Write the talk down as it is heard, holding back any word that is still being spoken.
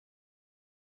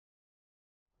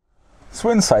So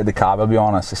inside the cab, I'll be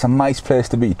honest, it's a nice place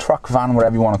to be. Truck, van,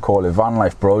 whatever you want to call it. Van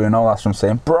life, bro, you know, that's what I'm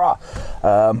saying. Bruh.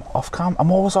 Off cam,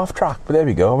 I'm always off track, but there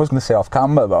we go. I was going to say off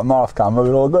camera, but I'm not off camera.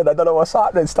 We're all good. I don't know what's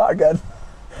happening. Start again.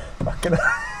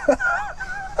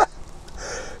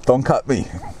 Don't cut me.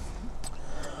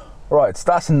 Right, so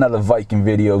that's another Viking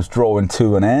videos drawing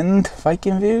to an end.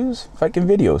 Viking views? Viking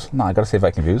videos? No, I gotta say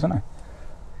Viking views, haven't I?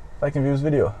 Viking views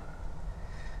video.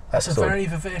 That's a very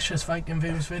vivacious Viking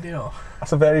views video.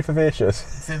 That's a very vivacious.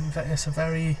 It's a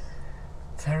very,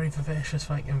 very vivacious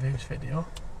Viking views video.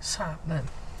 What's happening?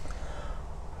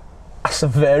 That's a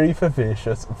very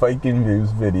vivacious Viking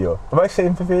views video. Am I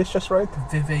saying vivacious right?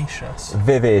 Vivacious.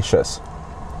 Vivacious.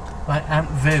 Like Aunt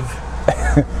Viv.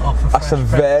 That's a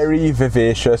very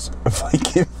vivacious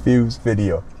Viking views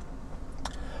video.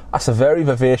 That's a very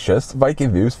vivacious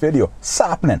Viking views video. What's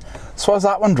happening? So as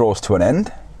that one draws to an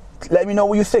end, let me know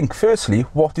what you think. Firstly,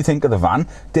 what do you think of the van?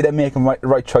 Did I make the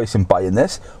right choice in buying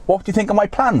this? What do you think of my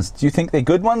plans? Do you think they're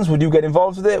good ones? Would you get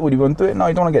involved with it? Would you want to do it? No,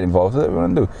 you don't want to get involved with it. What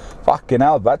do you want to do? Fucking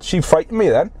hell, but she frightened me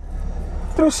then.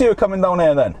 Did you see her coming down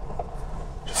here then?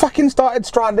 She fucking started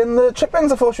stranding the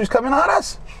chickens. I thought she was coming at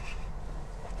us.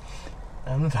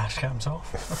 And the dash cam's off.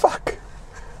 Fuck.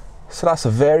 So that's a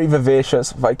very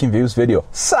vivacious Viking views video.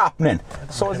 What's happening?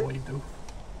 So what you do.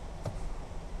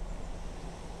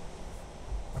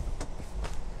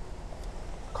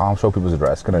 Can't show people's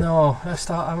address, can I? No, let's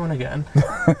start that one again.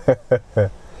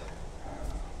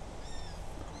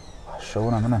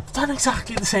 Showing them, innit? I've done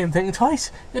exactly the same thing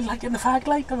twice. You're like in the fag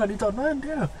light, I've already done that, haven't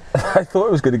you? I thought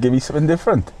it was going to give me something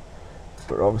different.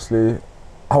 But obviously,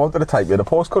 I wanted to type in a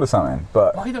postcode or something,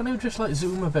 but... Why don't you just like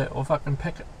zoom a bit or fucking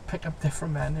pick up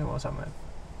different menu or something?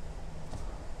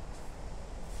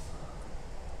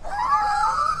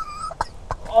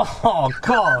 Oh,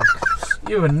 God.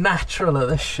 You were natural at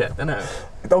this shit, innit?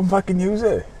 Don't fucking use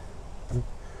it.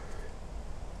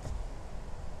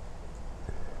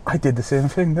 I did the same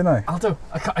thing, didn't I?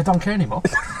 I don't care anymore.